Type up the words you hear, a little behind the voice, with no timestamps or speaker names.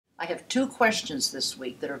I have two questions this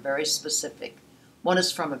week that are very specific. One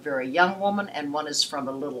is from a very young woman, and one is from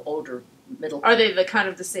a little older middle. Are they the kind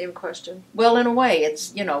of the same question? Well, in a way,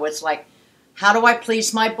 it's like, how do I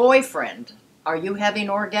please my boyfriend? Are you having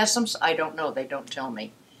orgasms? I don't know. They don't tell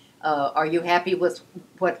me. Are you happy with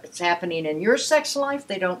what's happening in your sex life?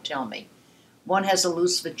 They don't tell me. One has a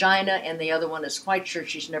loose vagina, and the other one is quite sure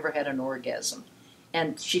she's never had an orgasm.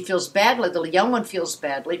 And she feels badly. The young one feels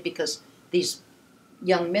badly because these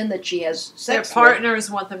young men that she has sex Their partners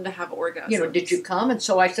want them to have orgasms. Did you come? And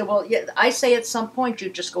so I said, well, yeah, I say at some point you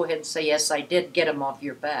just go ahead and say, yes, I did, get him off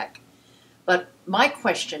your back. But my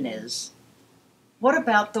question is, what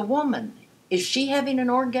about the woman? Is she having an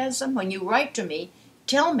orgasm? When you write to me,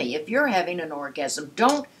 tell me if you're having an orgasm.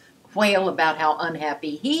 Don't wail about how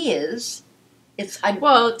unhappy he is.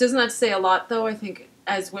 Well, doesn't that say a lot, though, I think,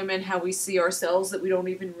 as women, how we see ourselves, that we don't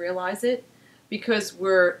even realize it? Because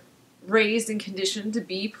we're raised and conditioned to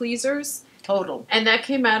be pleasers. Total. And that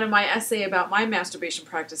came out of my essay about my masturbation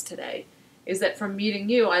practice today, is that from meeting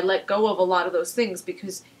you, I let go of a lot of those things,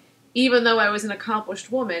 because even though I was an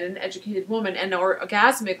accomplished woman, an educated woman, and an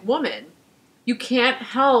orgasmic woman, you can't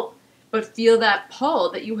help but feel that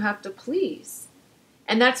pull that you have to please.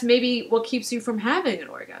 And that's maybe what keeps you from having an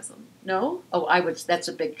orgasm. No? Oh, that's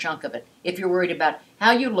a big chunk of it. If you're worried about how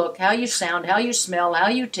you look, how you sound, how you smell, how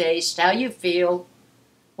you taste, how you feel,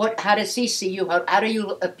 how does he see you? How do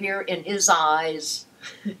you appear in his eyes?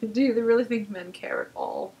 Do you really think men care at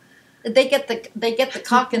all? They get the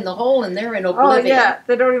cock in the hole and they're in oblivion. Oh yeah,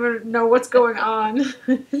 they don't even know what's going on.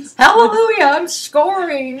 Hallelujah, I'm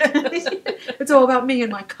scoring. It's all about me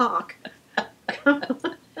and my cock.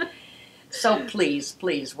 So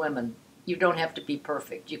please, women, you don't have to be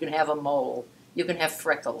perfect. You can have a mole. You can have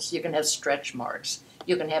freckles. You can have stretch marks.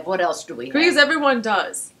 You can have, what else do we have? Because everyone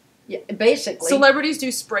does. Yeah, basically. Celebrities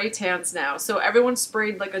do spray tans now, so everyone's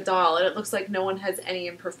sprayed like a doll, and it looks like no one has any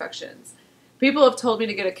imperfections. People have told me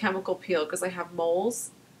to get a chemical peel because I have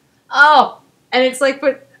moles. Oh! And it's like,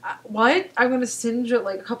 but what? I'm going to singe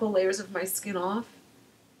like a couple layers of my skin off?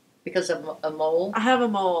 Because of a mole? I have a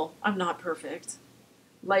mole. I'm not perfect.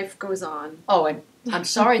 Life goes on. Oh, and I'm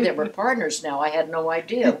sorry that we're partners now. I had no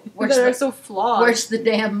idea. They're so flawed. Where's the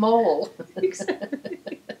damn mole? Exactly.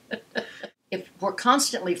 If we're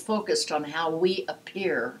constantly focused on how we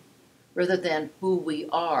appear rather than who we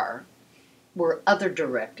are, we're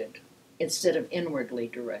other-directed instead of inwardly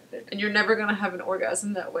directed. And you're never going to have an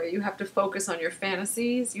orgasm that way. You have to focus on your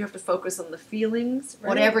fantasies. You have to focus on the feelings. Right?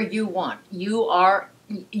 Whatever you want. You are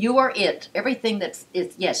it. Everything that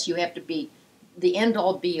is, yes, you have to be the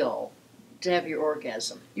end-all, be-all to have your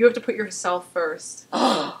orgasm. You have to put yourself first.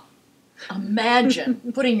 Oh,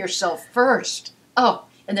 imagine putting yourself first. Oh,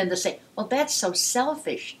 and then they say, well, that's so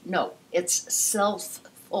selfish. No, it's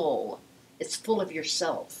self-full. It's full of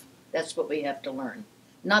yourself. That's what we have to learn.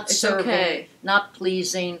 Not it's serving, okay. Not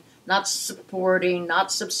pleasing, not supporting, not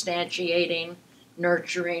substantiating,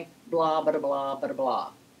 nurturing, blah, blah, blah, blah,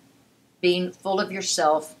 blah. Being full of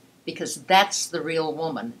yourself, because that's the real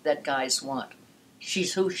woman that guys want.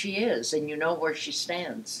 She's who she is, and you know where she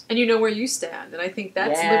stands. And you know where you stand, and I think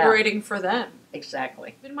that's liberating for them.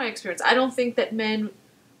 Exactly. In my experience, I don't think that men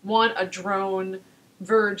want a drone,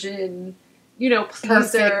 virgin, pleaser.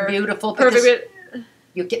 Perfect, beautiful. Perfect.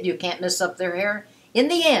 You can't mess up their hair. In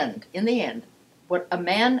the end, what a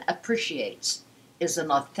man appreciates is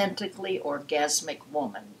an authentically orgasmic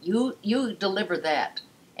woman. You deliver that,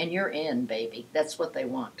 and you're in, baby. That's what they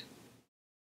want.